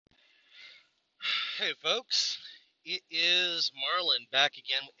Hey, folks. It is Marlon back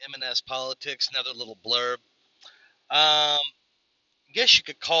again with M&S Politics, another little blurb. I guess you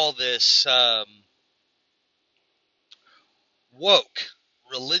could call this woke,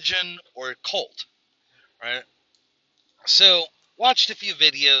 religion, or cult, right? So, watched a few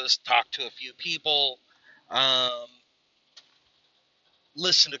videos, talked to a few people, um,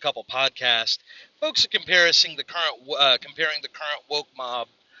 listened to a couple podcasts. Folks are comparing the current woke mob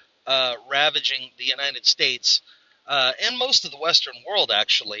ravaging the United States and most of the Western world,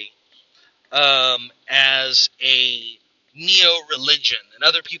 actually, as a neo-religion, and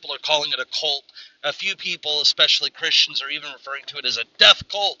other people are calling it a cult. A few people, especially Christians, are even referring to it as a death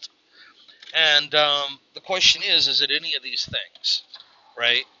cult. And the question is it any of these things,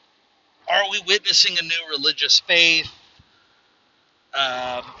 right? Are we witnessing a new religious faith?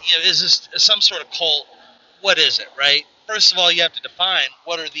 Is this some sort of cult? What is it, right? First of all, you have to define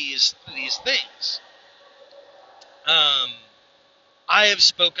what are these things. Um, I have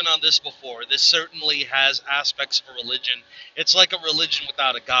spoken on this before. This certainly has aspects of a religion. It's like a religion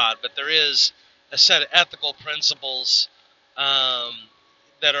without a God, but there is a set of ethical principles um,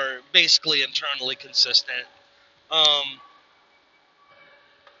 that are basically internally consistent. Um,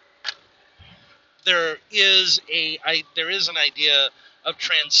 there is an idea of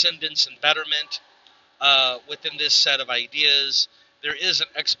transcendence and betterment within this set of ideas. There is an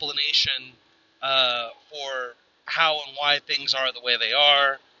explanation for how and why things are the way they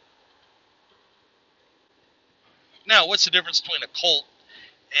are. Now, what's the difference between a cult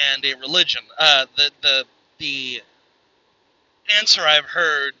and a religion? The answer I've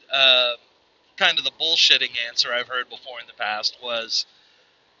heard, kind of the bullshitting answer I've heard before in the past, was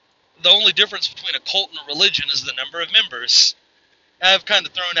the only difference between a cult and a religion is the number of members. I've kind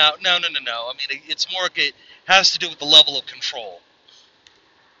of thrown out, no. I mean, it's more, it has to do with the level of control.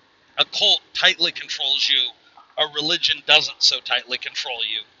 A cult tightly controls you. A religion doesn't so tightly control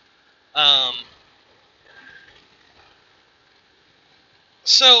you.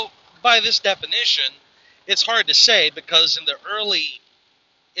 So, by this definition, it's hard to say because in the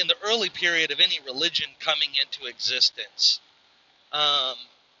early period of any religion coming into existence, um,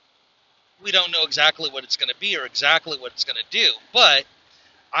 we don't know exactly what it's going to be or exactly what it's going to do. But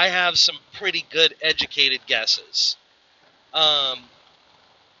I have some pretty good educated guesses, um,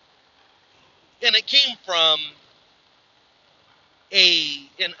 and it came from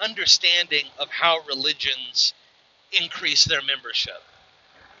an understanding of how religions increase their membership.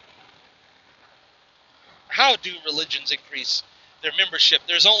 How do religions increase their membership?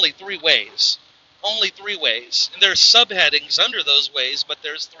 There's only three ways. Only three ways. And there's subheadings under those ways, but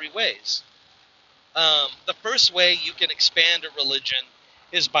there's three ways. The first way you can expand a religion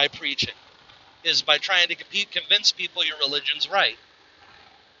is by preaching, is by trying to convince people your religion's right.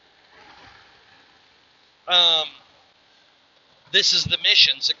 This is the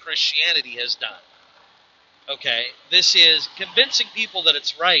missions that Christianity has done. Okay, this is convincing people that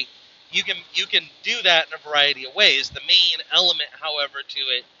it's right. You can do that in a variety of ways. The main element, however, to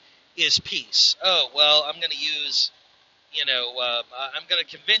it is peace. Oh, well, I'm going to use, I'm going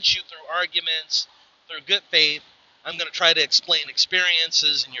to convince you through arguments, through good faith. I'm going to try to explain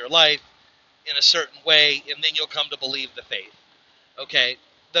experiences in your life in a certain way, and then you'll come to believe the faith. Okay,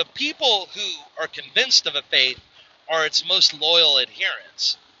 the people who are convinced of a faith are its most loyal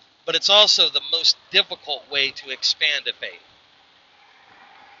adherents, but it's also the most difficult way to expand a faith.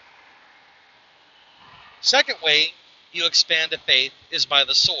 Second way you expand a faith is by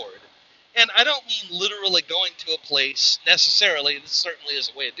the sword. And I don't mean literally going to a place necessarily. This certainly is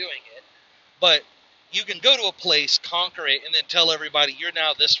a way of doing it. But you can go to a place, conquer it, and then tell everybody you're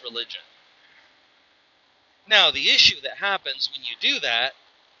now this religion. Now, the issue that happens when you do that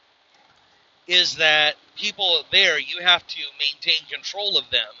is that people there, you have to maintain control of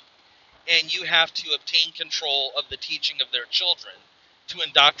them, and you have to obtain control of the teaching of their children to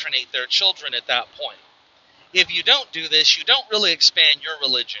indoctrinate their children at that point. If you don't do this, you don't really expand your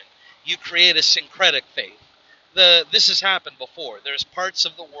religion. You create a syncretic faith. This has happened before. There's parts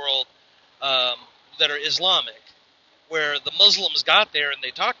of the world that are Islamic, where the Muslims got there and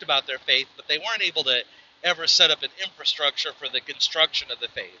they talked about their faith, but they weren't able to ever set up an infrastructure for the construction of the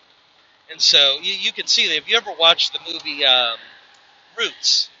faith. And so you can see that if you ever watched the movie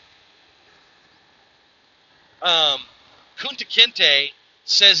Roots, Kunta Kinte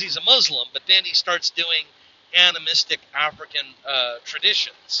says he's a Muslim, but then he starts doing animistic African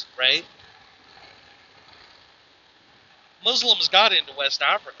traditions, right? Muslims got into West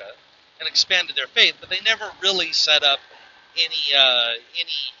Africa and expanded their faith, but they never really set up any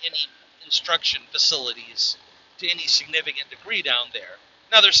instruction facilities to any significant degree down there.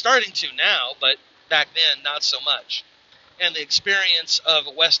 Now they're starting to now, but Back then, not so much. And the experience of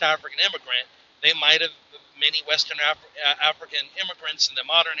a West African immigrant, they might have, many Western African immigrants in the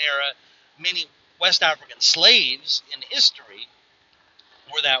modern era, many West African slaves in history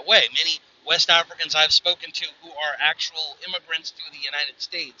were that way. Many West Africans I've spoken to who are actual immigrants to the United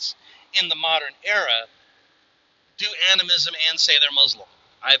States in the modern era do animism and say they're Muslim.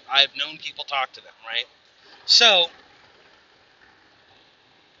 I've known people talk to them, right? So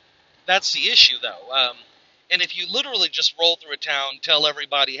that's the issue, though. And if you literally just roll through a town, tell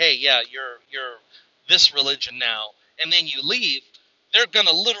everybody, hey, yeah, you're this religion now, and then you leave, they're going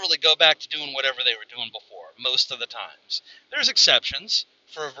to literally go back to doing whatever they were doing before, most of the times. There's exceptions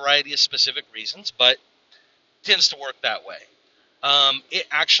for a variety of specific reasons, but it tends to work that way. It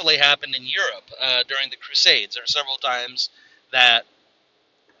actually happened in Europe during the Crusades. There are several times that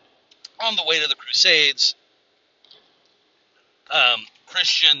on the way to the Crusades,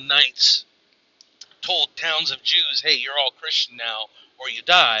 Christian knights told towns of Jews, hey, you're all Christian now, or you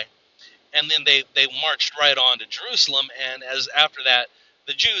die. And then they marched right on to Jerusalem, and as after that,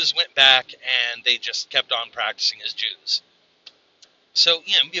 the Jews went back and they just kept on practicing as Jews. So,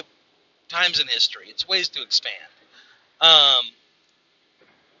 times in history, it's ways to expand.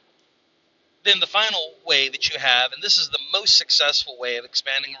 Then the final way that you have, and this is the most successful way of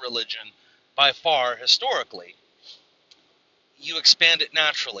expanding a religion by far historically, you expand it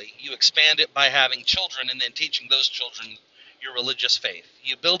naturally. You expand it by having children and then teaching those children your religious faith.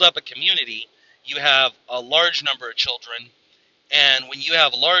 You build up a community, you have a large number of children, and when you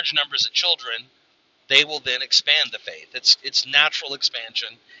have large numbers of children, they will then expand the faith. It's natural expansion.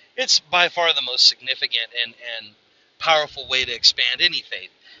 It's by far the most significant and powerful way to expand any faith.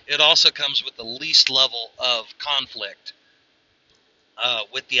 It also comes with the least level of conflict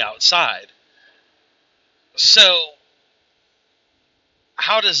with the outside. So,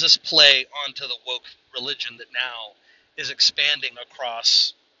 how does this play onto the woke religion that now is expanding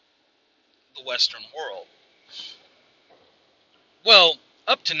across the Western world? Well,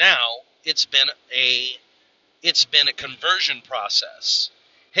 up to now, it's been a conversion process.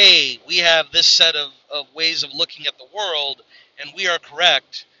 Hey, we have this set of ways of looking at the world, and we are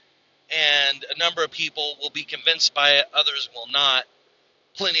correct, and a number of people will be convinced by it, others will not.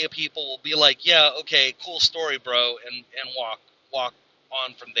 Plenty of people will be like, yeah, okay, cool story, bro, and walk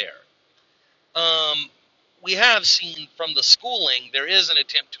on from there. We have seen from the schooling, there is an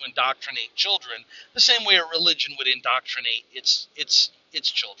attempt to indoctrinate children the same way a religion would indoctrinate its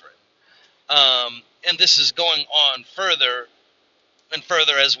children. And this is going on further and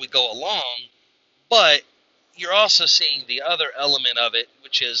further as we go along, but you're also seeing the other element of it,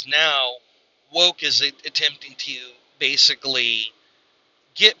 which is now woke is attempting to basically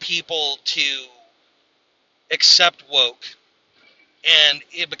get people to accept woke, and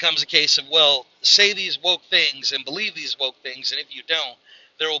it becomes a case of, well, say these woke things and believe these woke things, and if you don't,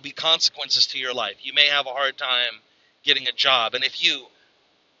 there will be consequences to your life. You may have a hard time getting a job, and if you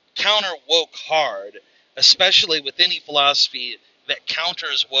counter woke hard, especially with any philosophy that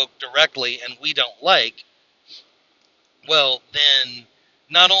counters woke directly and we don't like, well, then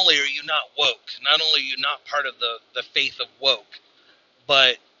not only are you not woke, not only are you not part of the faith of woke,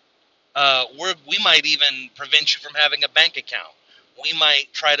 but we might even prevent you from having a bank account. We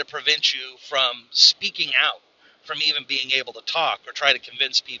might try to prevent you from speaking out, from even being able to talk or try to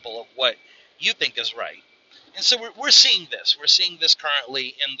convince people of what you think is right. And so we're seeing this. We're seeing this currently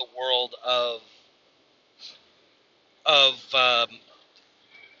in the world of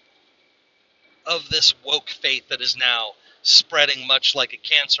this woke faith that is now spreading much like a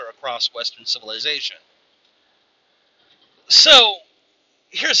cancer across Western civilization. So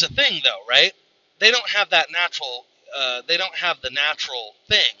here's the thing, though, right? They don't have that natural. They don't have the natural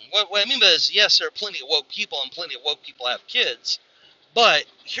thing. What I mean by this is, yes, there are plenty of woke people, and plenty of woke people have kids. But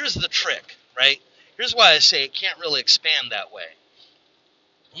here's the trick, right? Here's why I say it can't really expand that way.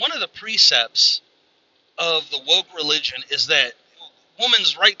 One of the precepts of the woke religion is that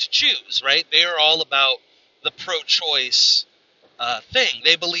woman's right to choose, right? They are all about the pro-choice thing.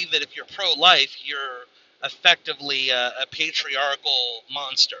 They believe that if you're pro-life, you're effectively a patriarchal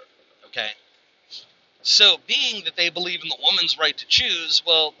monster, okay? So being that they believe in the woman's right to choose,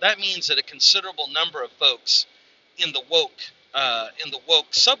 well, that means that a considerable number of folks in the woke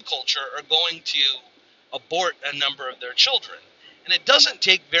subculture are going to abort a number of their children. And it doesn't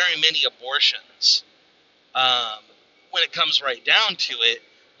take very many abortions when it comes right down to it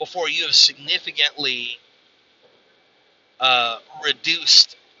before you have significantly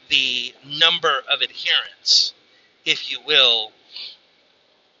reduced the number of adherents, if you will,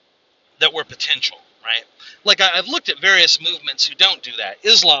 that were potential. right? Like I've looked at various movements who don't do that.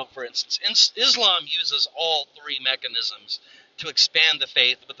 Islam, for instance, Islam uses all three mechanisms to expand the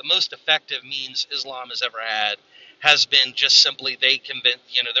faith, but the most effective means Islam has ever had has been just simply they convince,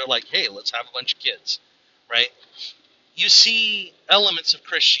 they're like, hey, let's have a bunch of kids, right? You see elements of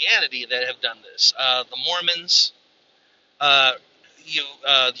Christianity that have done this. The Mormons, uh, you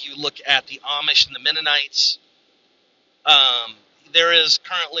look at the Amish and the Mennonites. Um, there is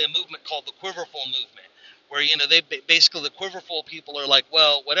currently a movement called the Quiverful movement, where they basically, the Quiverful people are like,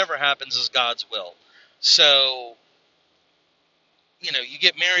 well, whatever happens is God's will. So you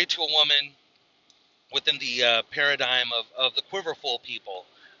get married to a woman within the paradigm of the Quiverful people.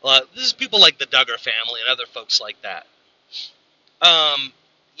 This is people like the Duggar family and other folks like that.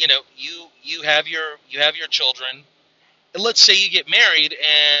 You have your children. And let's say you get married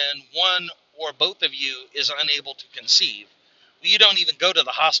and one or both of you is unable to conceive. You don't even go to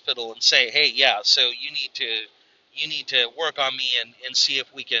the hospital and say, hey, yeah, so you need to work on me and see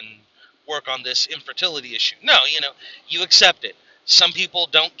if we can work on this infertility issue. No, you accept it. Some people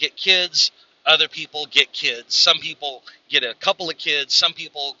don't get kids, other people get kids. Some people get a couple of kids, some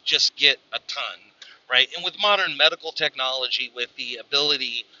people just get a ton, right? And with modern medical technology, with the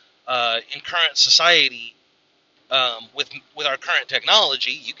ability in current society, with our current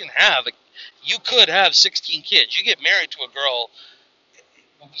technology, you could have 16 kids. You get married to a girl,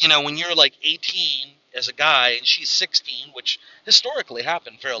 when you're like 18 as a guy and she's 16, which historically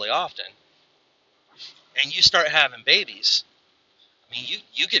happened fairly often, and you start having babies. I mean,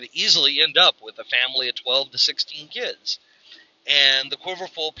 you could easily end up with a family of 12 to 16 kids. And the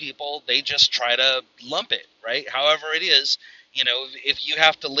Quiverful people, they just try to lump it, right? However it is, if you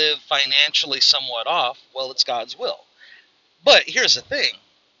have to live financially somewhat off, well, it's God's will. But here's the thing.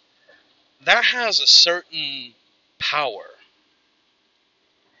 That has a certain power,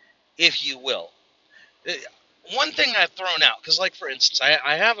 if you will. One thing I've thrown out, because like for instance,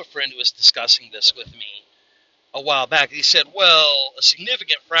 I have a friend who was discussing this with me a while back. He said, well, a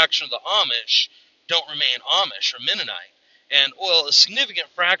significant fraction of the Amish don't remain Amish or Mennonite. And, well, a significant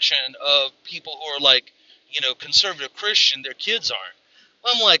fraction of people who are like, conservative Christian, their kids aren't.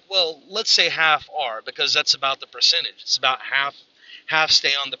 I'm like, well, let's say half are, because that's about the percentage. It's about half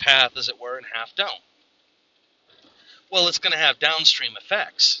stay on the path, as it were, and half don't. Well, it's going to have downstream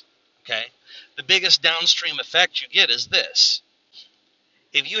effects, okay? The biggest downstream effect you get is this.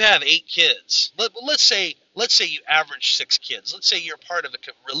 If you have 8 kids, let's say you average 6 kids. Let's say you're part of a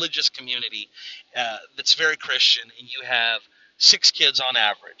religious community that's very Christian, and you have 6 kids on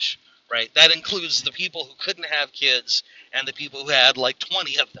average, right? That includes the people who couldn't have kids and the people who had like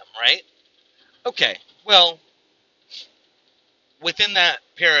 20 of them, right? Okay, well, within that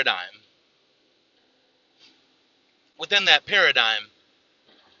paradigm,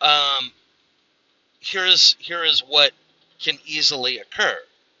 here is what can easily occur.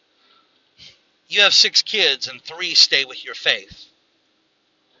 You have 6 kids and 3 stay with your faith.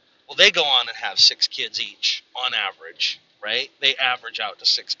 Well, they go on and have 6 kids each on average, right? They average out to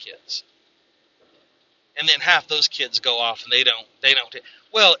 6 kids. And then half those kids go off and they don't.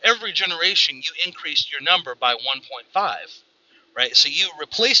 Well, every generation you increased your number by 1.5, right? So you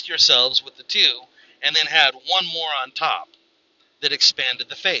replaced yourselves with the 2 and then had one more on top that expanded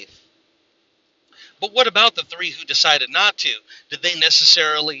the faith. But what about the 3 who decided not to? Did they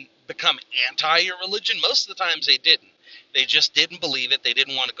necessarily become anti your religion? Most of the times they didn't. They just didn't believe it. They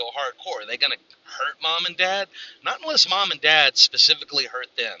didn't want to go hardcore. Are they going to hurt mom and dad? Not unless mom and dad specifically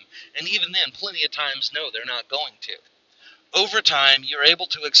hurt them. And even then, plenty of times, no, they're not going to. Over time, you're able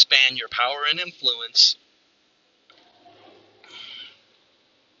to expand your power and influence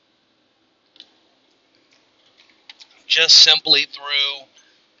just simply through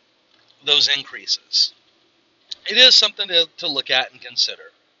those increases. It is something to look at and consider.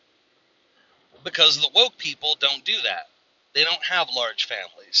 Because the woke people don't do that. They don't have large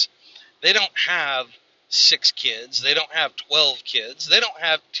families. They don't have 6 kids. They don't have 12 kids. They don't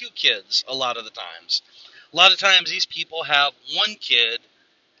have 2 kids a lot of the times. A lot of times these people have 1 kid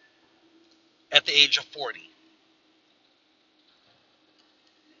at the age of 40.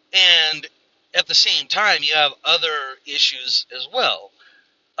 And at the same time, you have other issues as well.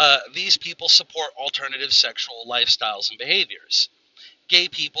 These people support alternative sexual lifestyles and behaviors. Gay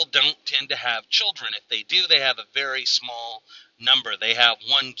people don't tend to have children. If they do, they have a very small number. They have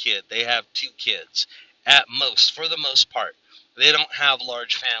 1 kid. They have 2 kids at most, for the most part. They don't have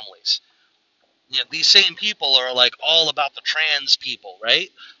large families. These same people are like all about the trans people, right?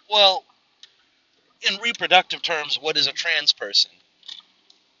 Well, in reproductive terms, what is a trans person?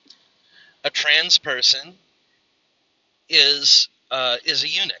 A trans person is a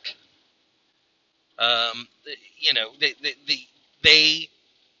eunuch. Um, they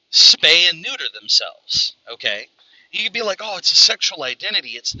spay and neuter themselves. Okay, you could be like, oh, it's a sexual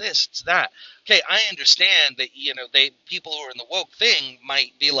identity, it's this, it's that. Okay, I understand that people who are in the woke thing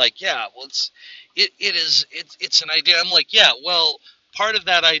might be like, yeah, well, it's an idea. I'm like, yeah, well, part of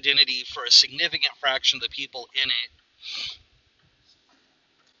that identity for a significant fraction of the people in it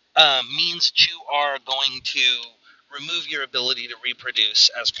means that you are going to remove your ability to reproduce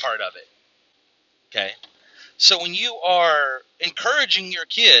as part of it. Okay, so when you are encouraging your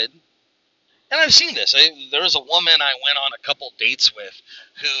kid, and I've seen this. There was a woman I went on a couple dates with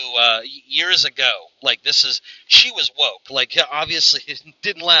who years ago, like she was woke. Like obviously it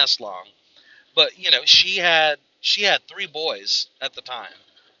didn't last long, but she had three boys at the time,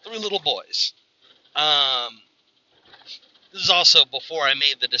 three little boys. Um, this is also before I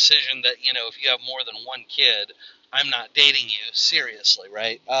made the decision that if you have more than one kid, I'm not dating you seriously,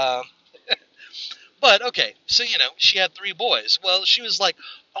 right? But okay, so she had three boys. Well, she was like,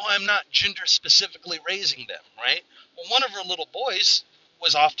 "Oh, I'm not gender specifically raising them, right?" Well, one of her little boys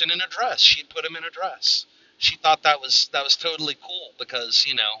was often in a dress. She'd put him in a dress. She thought that was totally cool because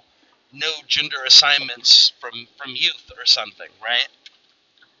no gender assignments from youth or something, right?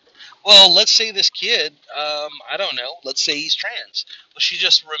 Well, let's say this kid, I don't know, let's say he's trans. Well, she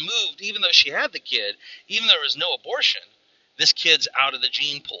just removed, even though she had the kid, even though there was no abortion, this kid's out of the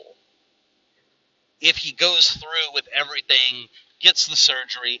gene pool. If he goes through with everything, gets the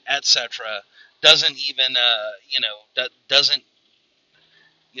surgery, etc., doesn't even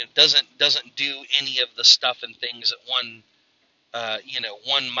doesn't do any of the stuff and things that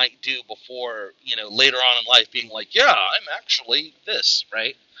one might do before later on in life being like, yeah, I'm actually this,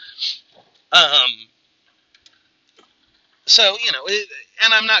 right? Um, so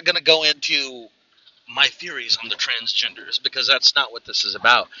and I'm not going to go into my theories on the transgenders because that's not what this is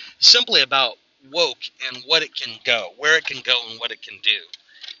about. It's simply about woke and what it can go, where it can go, and what it can do,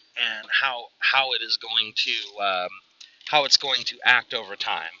 and how it is going to how it's going to act over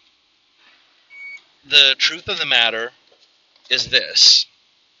time. The truth of the matter is this: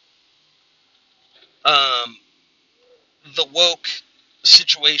 um, the woke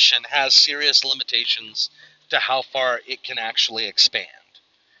situation has serious limitations to how far it can actually expand,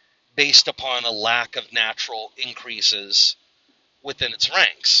 based upon a lack of natural increases within its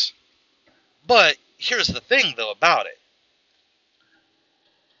ranks. But here's the thing, though, about it.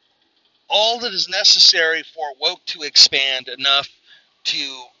 All that is necessary for woke to expand enough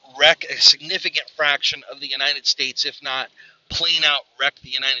to wreck a significant fraction of the United States, if not plain out wreck the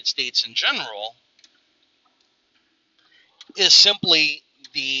United States in general, is simply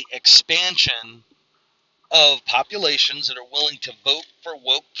the expansion of populations that are willing to vote for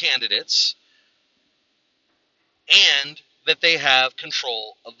woke candidates and that they have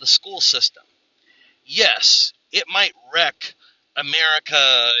control of the school system. Yes, it might wreck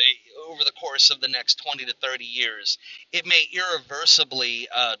America over the course of the next 20 to 30 years. It may irreversibly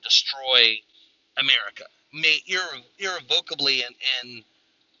destroy America, may irrevocably and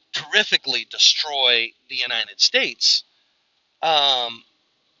terrifically destroy the United States. Um,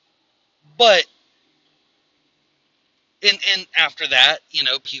 but and after that,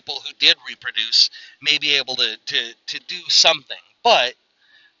 people who did reproduce may be able to do something. But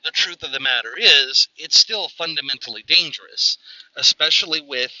the truth of the matter is, it's still fundamentally dangerous, especially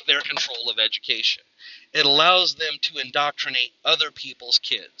with their control of education. It allows them to indoctrinate other people's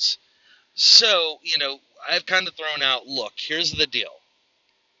kids. So, I've kind of thrown out, look, here's the deal.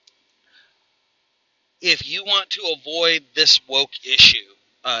 If you want to avoid this woke issue,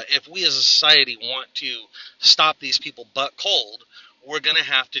 if we as a society want to stop these people butt cold, we're going to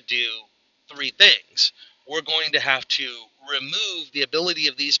have to do three things. We're going to have to remove the ability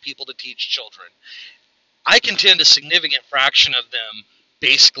of these people to teach children. I contend a significant fraction of them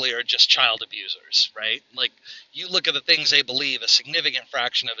basically are just child abusers, right? Like, you look at the things they believe, a significant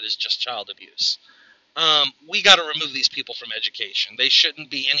fraction of it is just child abuse. We got to remove these people from education. They shouldn't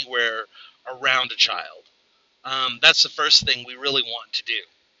be anywhere around a child. That's the first thing we really want to do.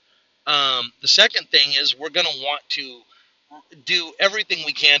 The second thing is we're going to want to do everything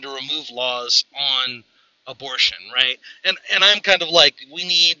we can to remove laws on abortion, right? And I'm kind of like, we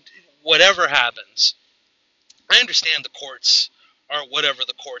need, whatever happens, I understand the courts are whatever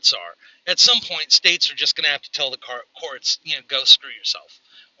the courts are. At some point, states are just going to have to tell the courts, go screw yourself.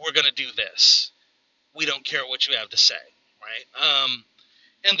 We're going to do this. We don't care what you have to say, right?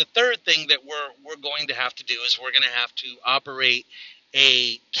 And the third thing that we're going to have to do is we're going to have to operate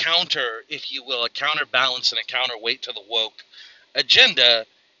a counter, if you will, a counterbalance and a counterweight to the woke agenda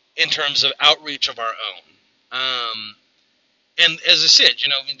in terms of outreach of our own. And as I said,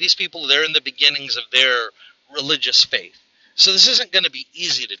 these people, they're in the beginnings of their religious faith. So this isn't going to be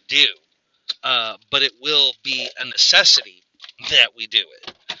easy to do, but it will be a necessity that we do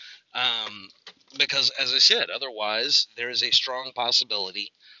it. Because, as I said, otherwise there is a strong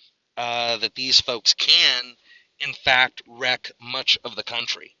possibility that these folks can, in fact, wreck much of the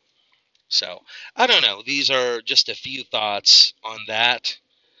country. So, I don't know. These are just a few thoughts on that.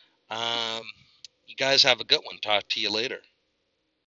 You guys have a good one. Talk to you later.